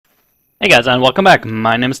Hey guys, and welcome back.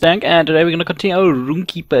 My name is Dank, and today we're gonna continue our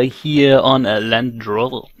Rune-Keeper here on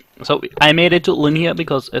Landroval. So I made it to Lynn here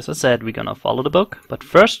because, as I said, we're gonna follow the book. But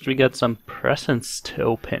first, we got some presents to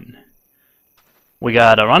open. We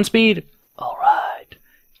got a run speed, all right,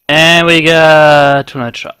 and we got 2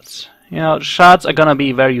 night shots. You know, shots are gonna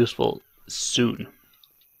be very useful soon,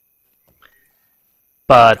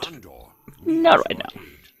 but not right now.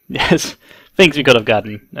 Yes, things we could have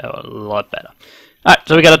gotten a lot better. Alright,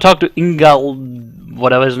 so we gotta talk to Ingal,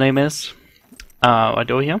 whatever his name is.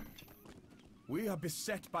 Right over here. We are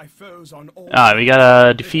beset by foes on all We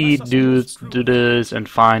gotta defeat dudes, do this, and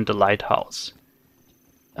find the lighthouse.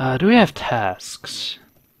 Do we have tasks?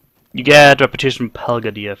 You get repetition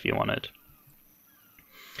Pelgadir if you want it.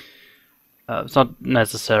 It's not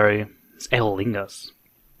necessary. It's Eolingas.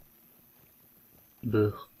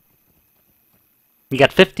 You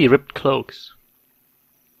got 50 ripped cloaks.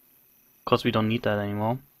 Of course, we don't need that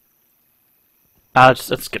anymore. Let's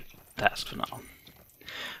skip task for now.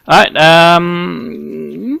 Alright,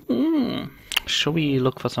 should we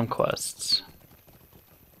look for some quests?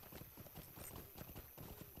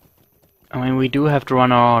 I mean, we do have to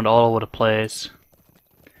run around all over the place.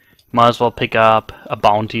 Might as well pick up a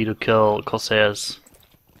bounty to kill Corsairs.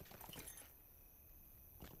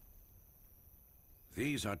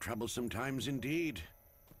 These are troublesome times indeed.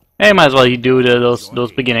 Hey, might as well you do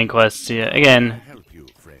those beginning quests here. Again,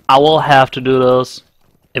 I will have to do those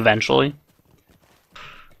eventually.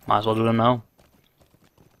 Might as well do them now.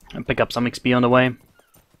 And pick up some XP on the way.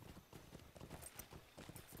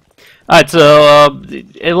 Alright, so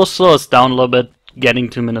it will slow us down a little bit getting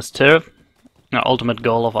to Minas Tirith, the ultimate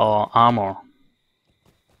goal of our armor.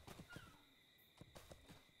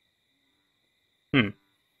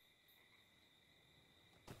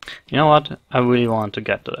 You know what? I really want to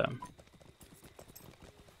get to them.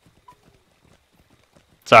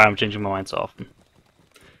 Sorry, I'm changing my mind so often.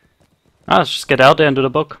 Let's just get out there and do the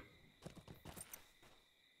book.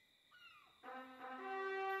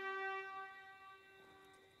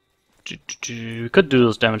 We could do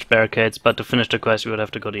those damage barricades, but to finish the quest we would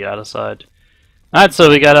have to go the other side. Alright, so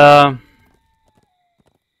we gotta...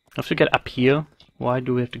 have to get up here. Why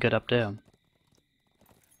do we have to get up there?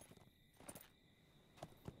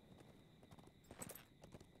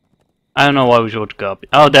 I don't know why we should go up.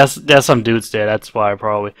 Oh, there's some dudes there. That's why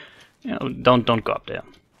probably. You know, don't go up there.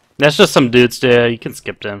 There's just some dudes there. You can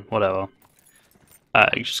skip them. Whatever.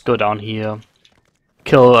 You just go down here.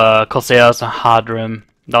 Kill Corsairs and Hardrim.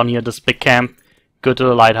 Down here, this big camp. Go to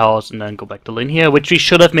the lighthouse and then go back to Lynn here, which we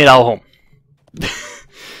should have made our home.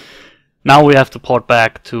 Now we have to port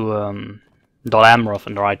back to Dor-En-Ernil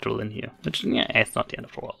and ride to Lynn here, which yeah, it's not the end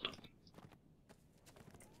of the world.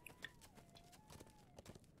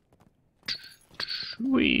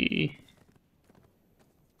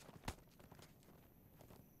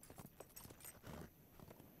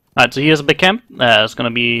 Alright, so here's a big camp. There's gonna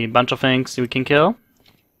be a bunch of things we can kill.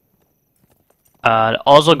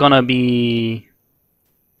 Also gonna be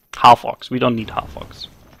half-orcs. We don't need half-orcs.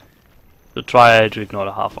 So try to ignore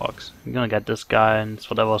the half-orcs. We're gonna get this guy, and it's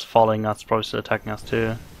whatever's following us, probably still attacking us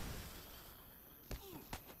too.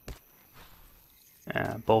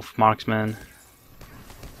 Yeah, both marksmen.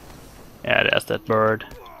 Yeah, there's that bird.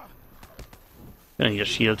 Gonna need a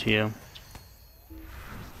shield here.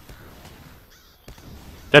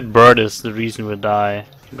 That bird is the reason we'll die.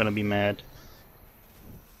 I'm gonna be mad.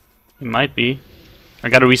 It might be. I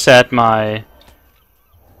gotta reset my...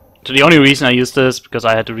 So the only reason I used this because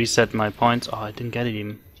I had to reset my points. Oh, I didn't get it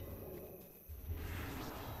even.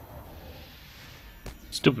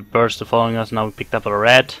 Stupid birds are following us. Now we picked up a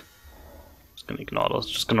rat. Just gonna ignore those.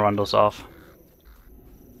 Just gonna run those off.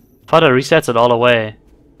 I thought it resets it all the way.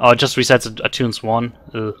 Oh, it just resets it attunes 1.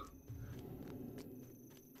 Ugh.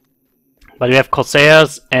 But we have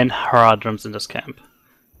Corsairs and Haradrims in this camp.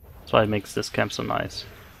 That's why it makes this camp so nice.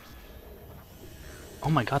 Oh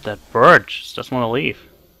my god, that bird just doesn't want to leave.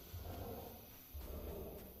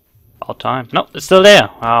 All time. Nope, it's still there.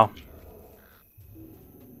 Wow.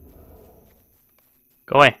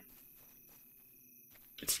 Go away.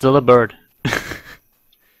 It's still a bird.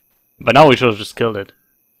 But now we should have just killed it.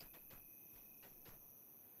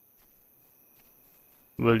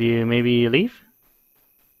 Will you maybe leave?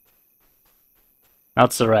 Now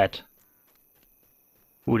it's the rat.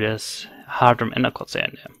 Ooh, there's Hardrim and a Corsair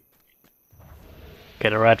in there. Okay,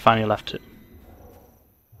 the rat finally left it.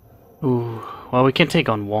 Ooh, well we can take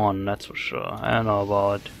on 1, that's for sure. I don't know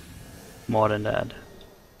about more than that.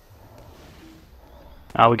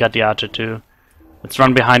 Ah, we got the archer too. Let's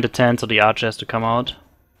run behind the tent so the archer has to come out.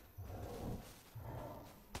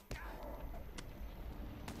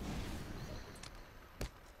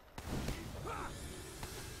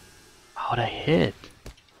 How'd I hit?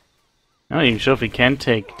 I'm not even sure if we can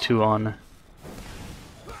take 2 on.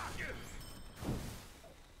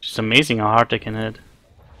 It's amazing how hard they can hit.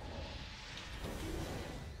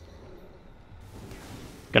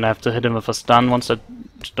 Gonna have to hit him with a stun once that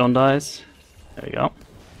stone dies. There we go.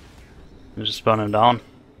 And just burn him down.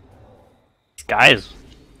 These guys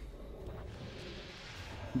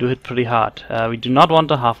do hit pretty hard. We do not want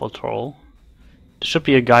a half-wall troll. There should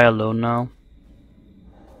be a guy alone now.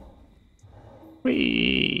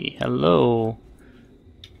 Whee! Hello!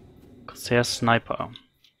 Corsair Sniper.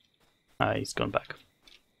 Ah, he's gone back.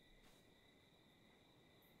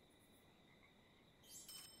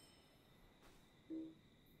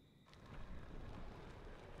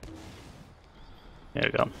 There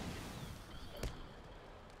we go.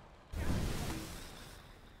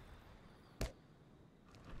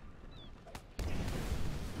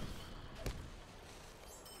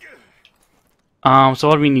 So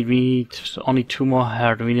what we need only 2 more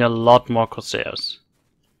hair. We need a lot more Corsairs.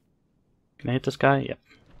 Can I hit this guy? Yep.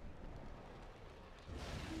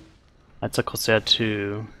 That's a Corsair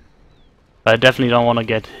too. But I definitely don't want to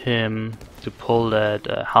get him to pull that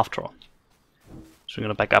half draw. So we're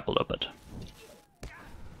gonna back up a little bit.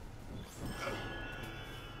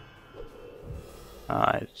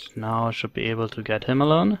 Alright, now I should be able to get him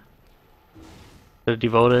alone. The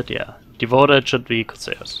Devoted, yeah. Devoted should be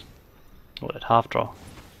Corsairs. Oh, that half draw.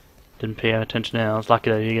 Didn't pay attention there. I was lucky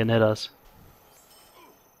that he didn't hit us.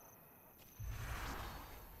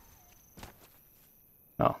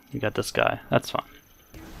 Oh, you got this guy. That's fine.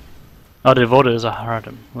 Oh, the Devoted is a hard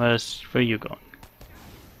him. Where are you going?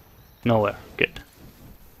 Nowhere. Good.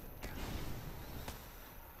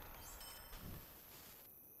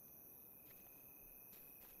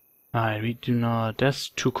 Alright, we do not. There's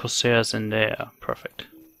 2 Corsairs in there. Perfect.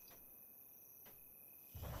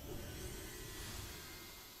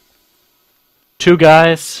 Two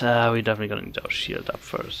guys. We definitely gonna need our shield up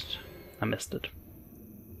first. I missed it.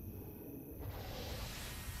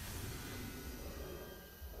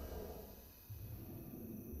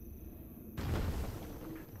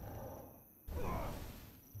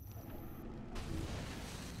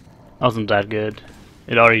 Wasn't that good.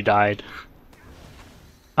 It already died.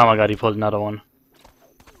 Oh my god, he pulled another one.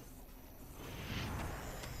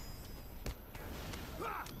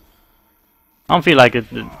 I don't feel like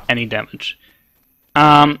it did any damage.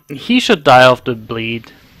 He should die off the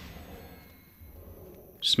bleed.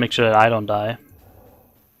 Just make sure that I don't die.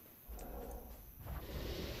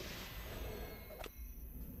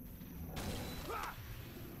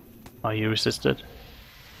 Oh, he resisted.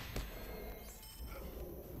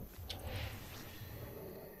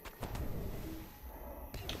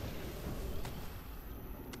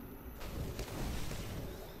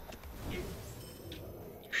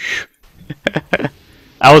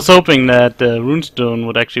 I was hoping that the runestone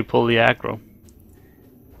would actually pull the aggro.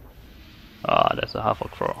 Ah, there's a half a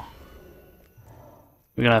crow.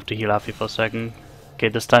 We're gonna have to heal Afi for a second. Okay,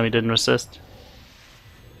 this time he didn't resist.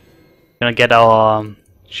 Gonna get our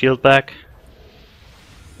shield back.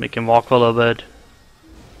 Make him walk for a little bit.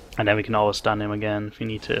 And then we can always stun him again if we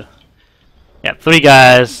need to. Yeah, 3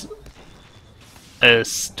 guys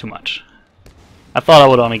is too much. I thought I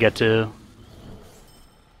would only get 2.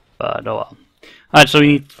 But oh well. Alright, so we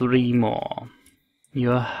need 3 more.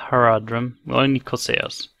 You're Haradrim. We only need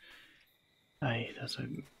Corsairs. Aye, there's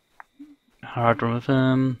a Haradrim with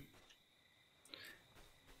him.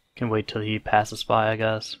 Can wait till he passes by, I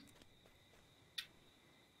guess.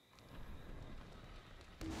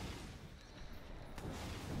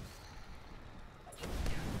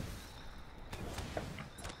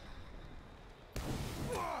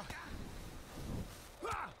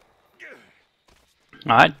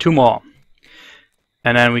 Alright, 2 more.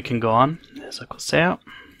 And then we can go on. There's a Corsair.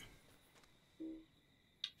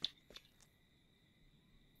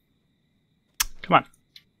 Come on.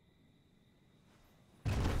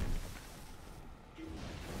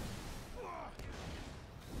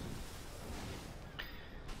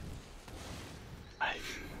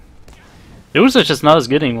 The Rune is just not as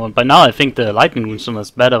good anymore. By now I think the Lightning Runestone is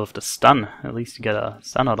better with the stun. At least you get a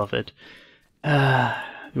stun out of it. Do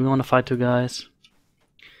we want to fight 2 guys?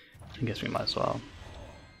 I guess we might as well.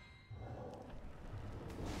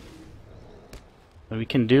 What we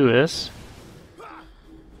can do is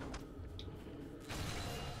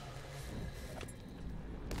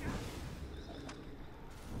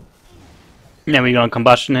we're gonna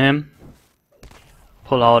combustion him,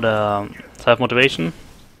 pull out self-motivation,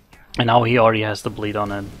 and now he already has the bleed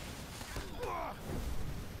on it.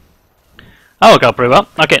 Oh, worked out pretty well.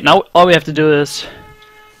 Okay, now all we have to do is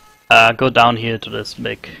go down here to this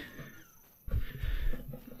big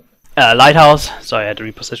lighthouse. Sorry, I had to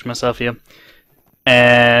reposition myself here.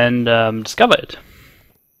 And discover it.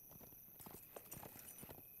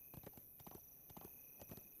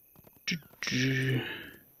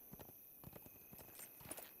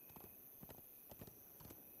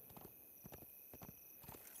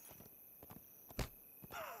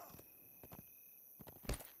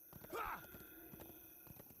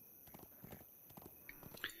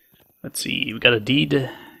 Let's see, we got a deed.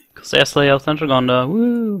 Corsair Slayer of Central Gondor.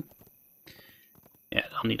 Woo! Yeah,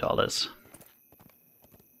 I'll need all this.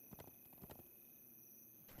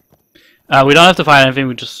 We don't have to find anything,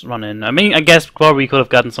 we just run in. I mean, I guess probably we could have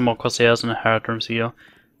gotten some more Corsairs and Inheritors here.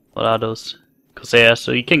 What are those? Corsairs,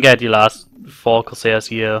 so you can get your last 4 Corsairs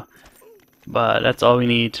here. But that's all we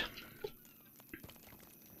need.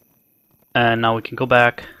 And now we can go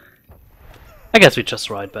back. I guess we just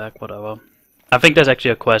ride back, whatever. I think there's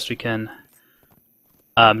actually a quest we can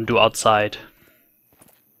do outside.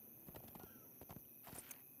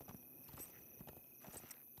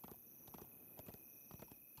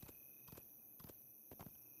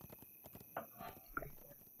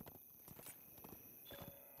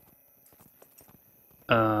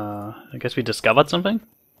 I guess we discovered something?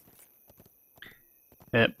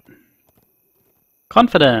 Yep.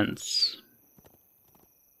 Confidence!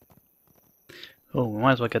 Oh, we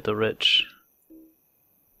might as well get the rich.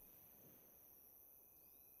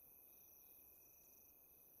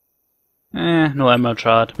 No emerald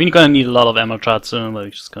shard. We're gonna need a lot of emerald shards soon, but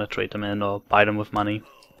we're just gonna trade them in or buy them with money.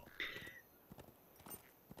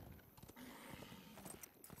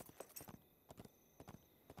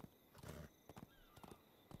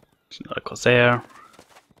 Another Corsair.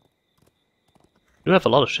 We do have a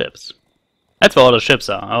lot of ships. That's where all the ships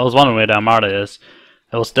are. I was wondering where the Armada is.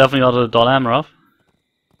 It was definitely out of the Dor-En-Ernil.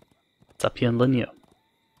 It's up here in Linear.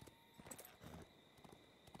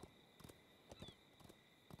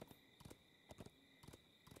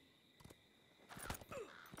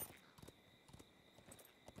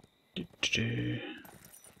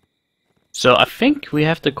 So I think we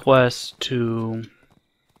have the quest to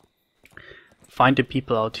find the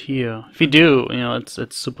people out here. If we do, you know, it's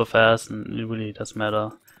super fast and it really doesn't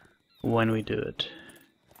matter when we do it.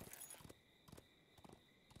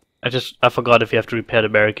 I forgot if you have to repair the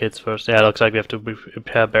barricades first. Yeah, it looks like we have to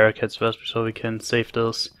repair barricades first so we can save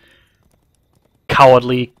those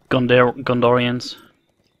cowardly Gondorians.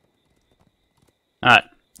 Alright,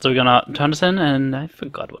 so we're gonna turn this in, and I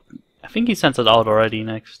forgot what. I think he sends it out already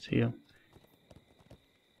next here.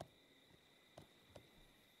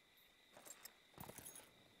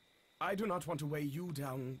 I do not want to weigh you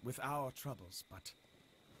down with our troubles, but...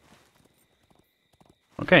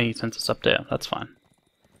 Okay, he sends us up there. That's fine.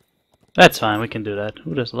 That's fine, we can do that.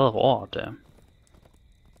 Ooh, there's a lot of ore out there.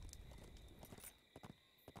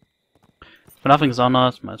 If nothing's on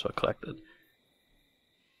us, might as well collect it.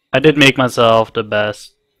 I did make myself the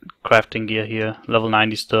best crafting gear here. Level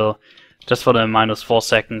 90 still. Just for the -4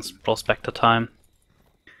 seconds prospector time.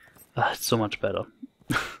 It's so much better.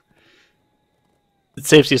 It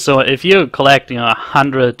saves you so much. If you collect,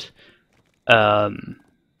 100 of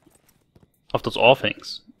those ore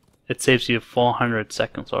things, it saves you 400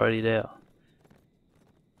 seconds already there.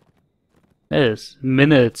 That is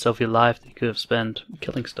minutes of your life that you could have spent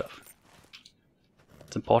killing stuff.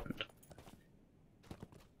 It's important.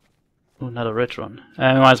 Oh, another rich one. We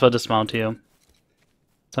might as well dismount here.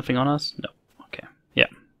 Something on us? No. Okay. Yeah.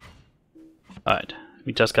 Alright.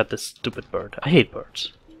 We just got this stupid bird. I hate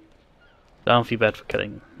birds. I don't feel bad for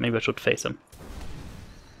killing him. Maybe I should face him.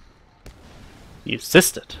 You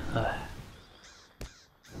assisted.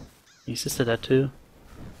 You assisted that too?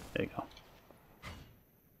 There you go.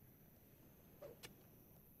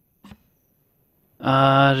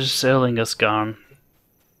 Just sailing us gone.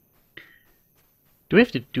 Do we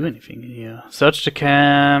have to do anything here? Search the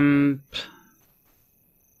camp.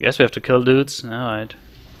 Guess we have to kill dudes. Alright.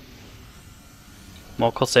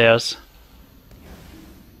 More Corsairs.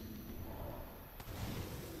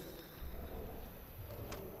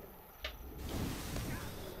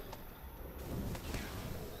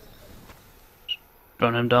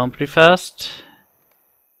 Burn him down pretty fast.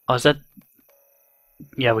 Oh, is that...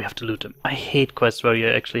 Yeah, we have to loot him. I hate quests where you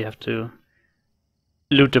actually have to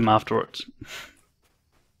loot them afterwards.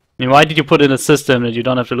 I mean, why did you put in a system that you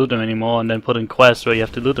don't have to loot them anymore and then put in quests where you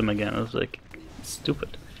have to loot them again? It was like,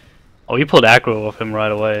 stupid. Oh, you pulled aggro off him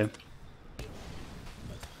right away.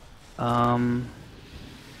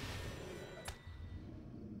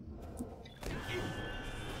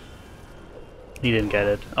 He didn't get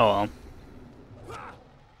it. Oh well.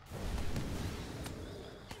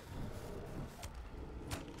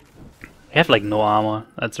 We have like no armor,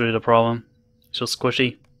 that's really the problem. So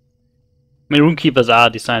squishy. I mean, Rune-Keepers are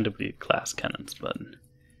designed to be glass cannons, but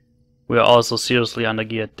we are also seriously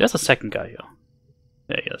undergeared. There's a second guy here.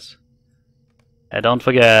 There he is. And don't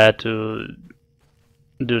forget to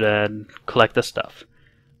do that, collect the stuff.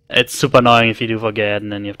 It's super annoying if you do forget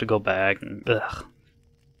and then you have to go back and ugh.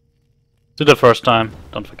 Do the first time,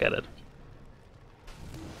 don't forget it.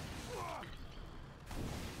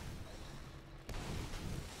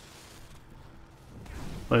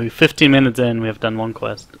 Well, 15 minutes in, we have done one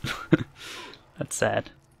quest. That's sad.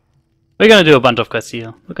 We're gonna do a bunch of quests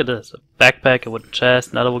here. Look at this. A backpack, a wooden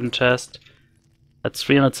chest, another wooden chest. That's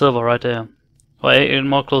 300 silver right there. Well, even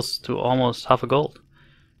more close to almost half a gold.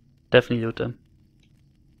 Definitely loot them.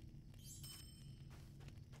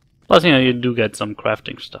 Plus, you know, you do get some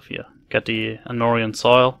crafting stuff here. Get the Anorian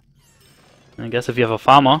soil. And I guess if you have a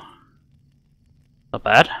farmer, not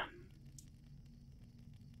bad.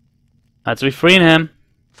 Let's be freeing him.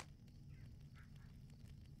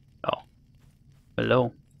 Oh.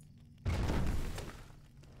 Hello.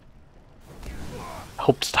 I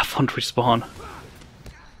hope stuff won't respawn.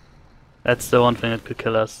 That's the one thing that could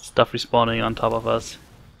kill us. Stuff respawning on top of us.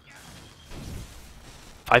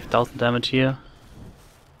 5,000 damage here.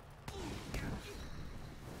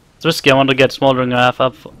 It's risky. I want to get Smoldering Wrath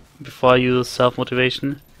up before I use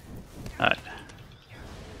self-motivation. Alright.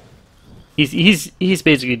 He's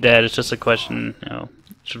basically dead. It's just a question, you know,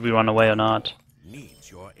 should we run away or not?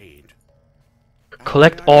 Needs your aid.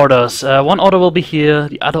 Collect orders. One order will be here.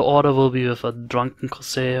 The other order will be with a drunken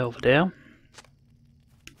corsair over there.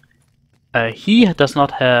 He does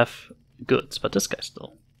not have goods, but this guy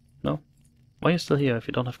still. No? Why are you still here if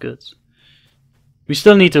you don't have goods? We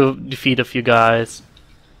still need to defeat a few guys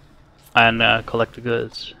and collect the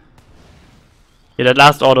goods. Yeah, that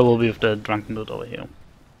last order will be with the drunken dude over here.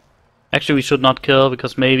 Actually, we should not kill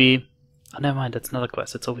because maybe... Oh, never mind, that's another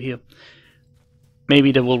quest. It's over here.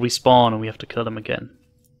 Maybe they will respawn and we have to kill them again.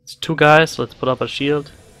 It's two guys, so let's put up a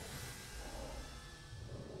shield.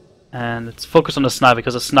 And let's focus on the sniper,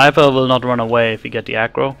 because a sniper will not run away if we get the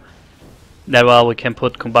aggro. That way we can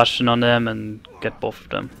put combustion on them and get both of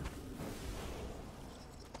them.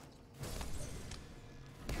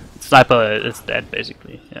 Sniper is dead,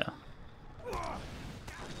 basically, yeah.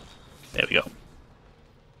 There we go.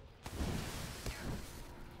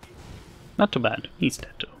 Not too bad, he's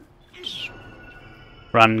dead too. Just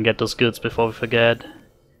run and get those goods before we forget.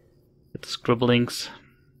 Get the scribblings.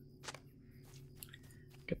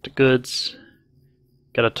 Get the goods.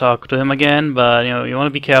 Gotta talk to him again, but you know, you want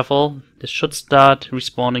to be careful. This should start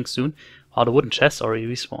respawning soon. Oh, the wooden chest already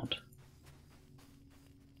respawned.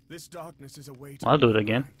 This darkness is a way I'll do it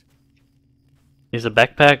again. Here's a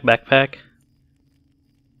backpack.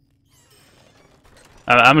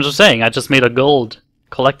 I'm just saying, I just made a gold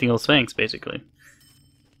collecting those things, basically.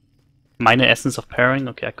 Minor essence of pairing.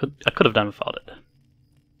 Okay, I could have done without it.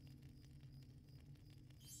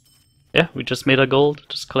 Yeah, we just made a gold,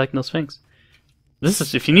 just collecting those things. This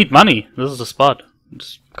is, if you need money, this is the spot.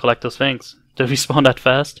 Just collect those things. They respawn that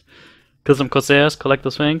fast. Kill some Corsairs, collect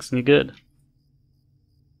those things, and you're good.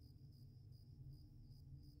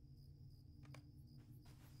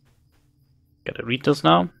 Gotta read those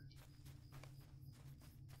now.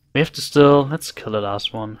 We have to still... Let's kill the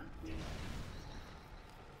last one.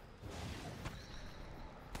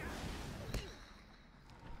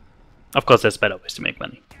 Of course, there's better ways to make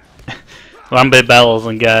money. Run big battles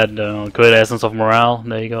and get great essence of morale.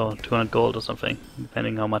 There you go, 200 gold or something,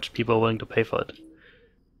 depending how much people are willing to pay for it.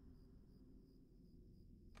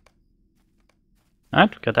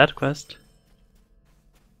 Alright, we got that quest.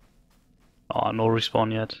 Oh, no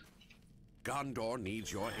respawn yet. Gondor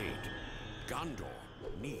needs your aid. Gondor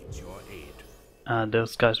needs your aid.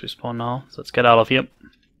 Those guys respawn now, so let's get out of here.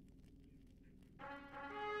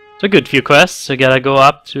 It's a good few quests. We gotta go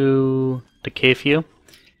up to the cave here.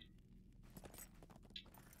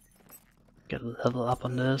 Get a level up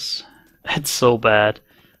on this. It's so bad.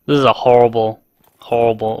 This is a horrible,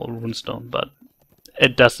 horrible runestone, but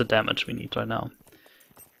it does the damage we need right now.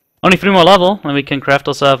 Only 3 more level, and we can craft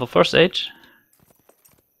ourselves a first age.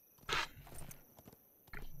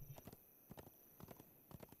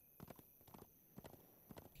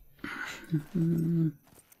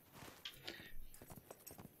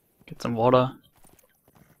 Get some water.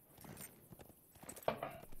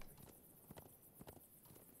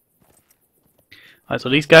 Alright, so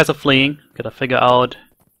these guys are fleeing. Gotta figure out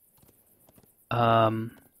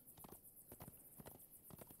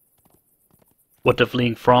what they're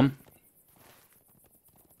fleeing from.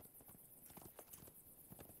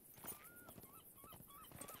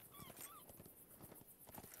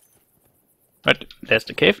 Right, there's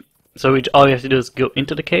the cave. So all we have to do is go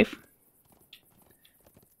into the cave.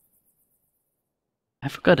 I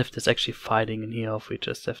forgot if there's actually fighting in here or if we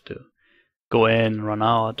just have to go in, run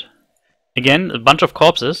out. Again, a bunch of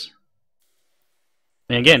corpses.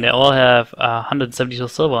 And again, they all have 172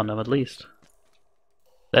 silver on them at least.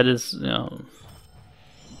 That is, you know,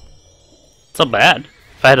 it's not bad.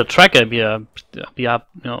 If I had a tracker, I'd be up,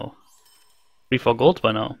 you know, 3-4 gold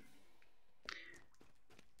by now.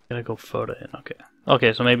 Gotta go further in, okay.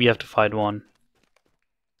 Okay, so maybe you have to fight one.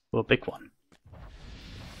 Or a big one.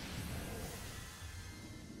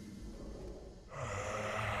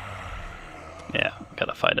 Yeah,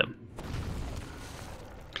 gotta fight him.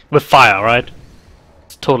 With fire, right?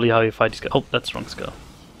 It's totally how you fight these guys. Oh, that's wrong skill.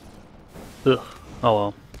 Ugh. Oh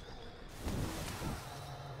well.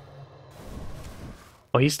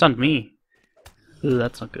 Oh, he stunned me. Ugh,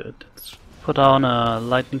 that's not good. Let's put down a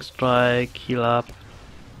lightning strike, heal up,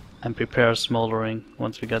 and prepare smoldering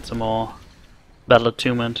once we get some more battle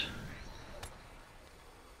attunement.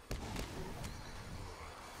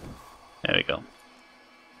 There we go.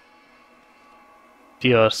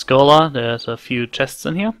 Dear Scholar, there's a few chests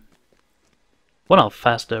in here. Wonder how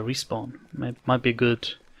fast they respawn. Might be a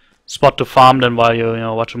good spot to farm them while you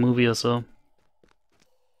watch a movie or so.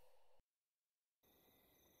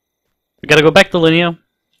 We gotta go back to linear,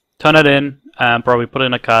 turn it in, and probably put it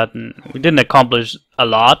in a cut. And we didn't accomplish a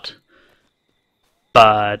lot,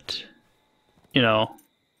 but you know,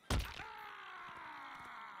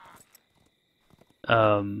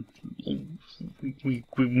 we're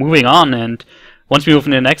moving on, and once we move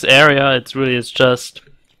in the next area, it's just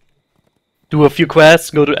do a few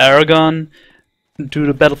quests, go to Aragon, do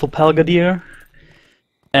the battle for Pelgadir,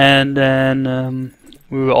 and then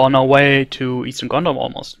we were on our way to Eastern Gondor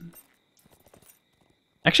almost.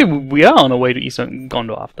 Actually, we are on our way to Eastern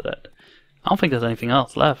Gondor after that. I don't think there's anything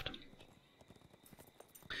else left.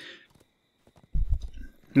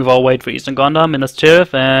 We've all wait for Eastern Gondor, Minas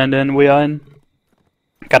Tirith, and then we are in.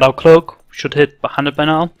 Got our cloak, should hit 100 by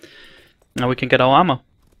now. Now we can get our armor.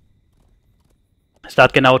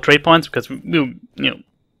 Start getting our trade points because we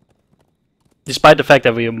despite the fact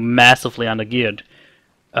that we are massively under-geared,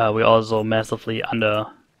 we're also massively under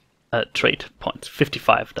trade points.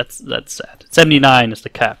 55. That's sad. 79 is the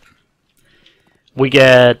cap. We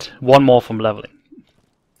get one more from leveling.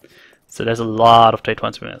 So there's a lot of trade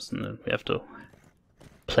points we miss, and we have to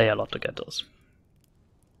play a lot to get those.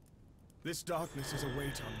 This darkness is a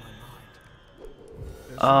weight on my mind.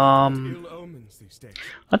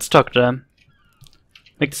 Let's talk to them.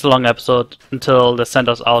 Make this a long episode until they send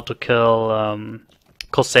us out to kill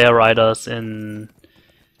Corsair riders in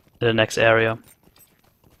the next area.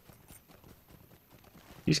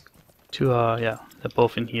 These two are, yeah, they're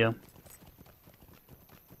both in here.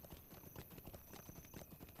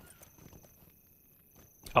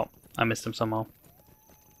 Oh, I missed them somehow.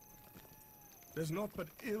 There's naught but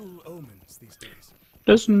ill omens these days.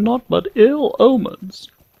 There's naught but ill omens.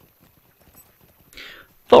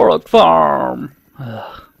 Thorok Farm!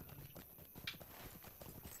 Ugh.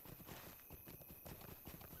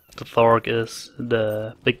 The Thorok is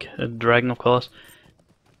the big dragon, of course.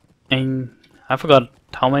 And I forgot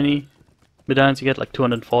how many medallions you get, like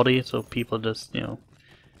 240, so people just, do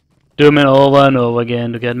them over and over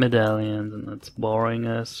again to get medallions, and it's boring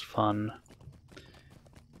as fun.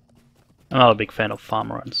 I'm not a big fan of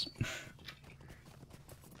farm runs.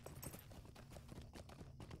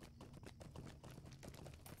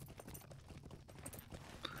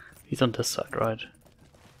 He's on this side, right?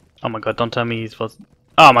 Oh my god, don't tell me he was...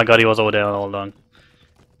 Oh my god, he was over there all along.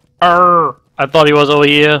 Arrgh! I thought he was over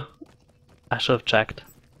here. I should have checked.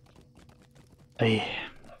 Hey.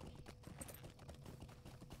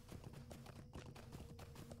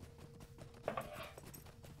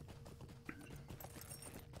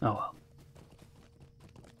 Oh well.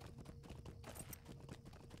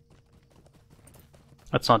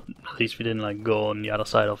 That's not... At least we didn't like go on the other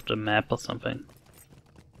side of the map or something.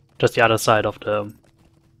 Just the other side of the,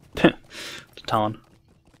 the town.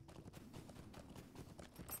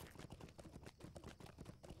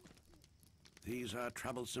 These are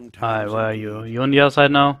troublesome times. Alright, where are you? You on the other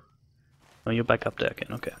side now? Oh, you're back up there again,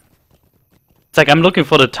 okay. It's like I'm looking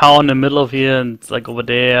for the town in the middle of here, and it's like over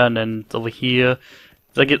there, and then it's over here.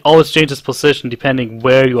 It's like it always changes position depending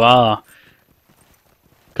where you are.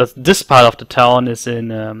 Because this part of the town is in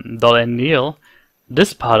Dor-En-Ernil.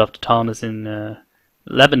 This part of the town is in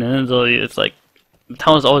Lebanon, so it's like the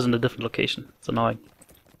town is always in a different location. It's annoying.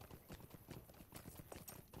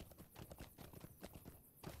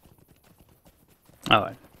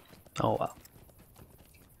 Alright. Oh well.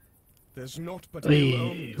 There's not but Who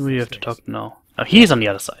do you have to talk to now? Oh, he's on the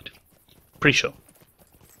other side. Pretty sure.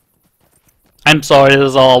 I'm sorry, this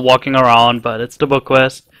is all walking around, but it's the book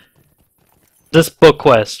quest. this book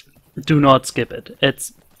quest, do not skip it.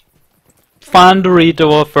 It's fun to read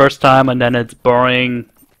the first time, and then it's boring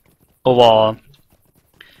overall.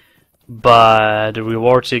 But the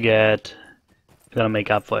rewards you get, you're gonna make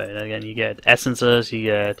up for it. Again, you get essences, you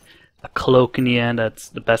get a cloak in the end, that's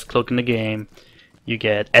the best cloak in the game. You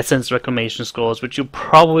get essence reclamation scrolls, which you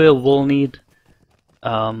probably will need,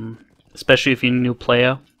 especially if you're a new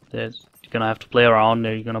player. You're gonna have to play around.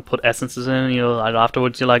 You're gonna put essences in, and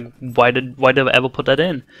afterwards you're like, why did I ever put that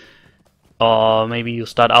in? Or maybe you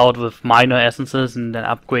start out with minor essences and then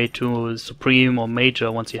upgrade to supreme or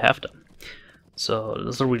major once you have them. So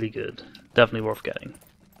this is really good. Definitely worth getting.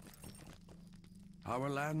 Our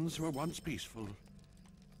lands were once peaceful,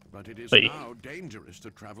 but it is Wait. now dangerous to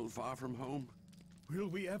travel far from home. Will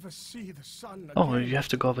we ever see the sun again? Oh, you have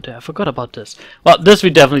to go over there. I forgot about this. Well, this we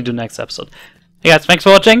definitely do next episode. Hey guys, thanks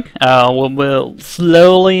for watching. We're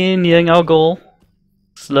slowly nearing our goal.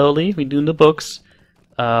 Slowly, we're doing the books.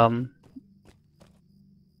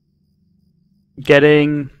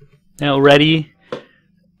 Getting ready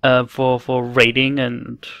for raiding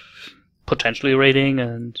and potentially raiding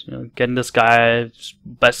and getting this guy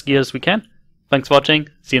best gear as we can. Thanks for watching.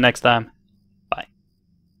 See you next time.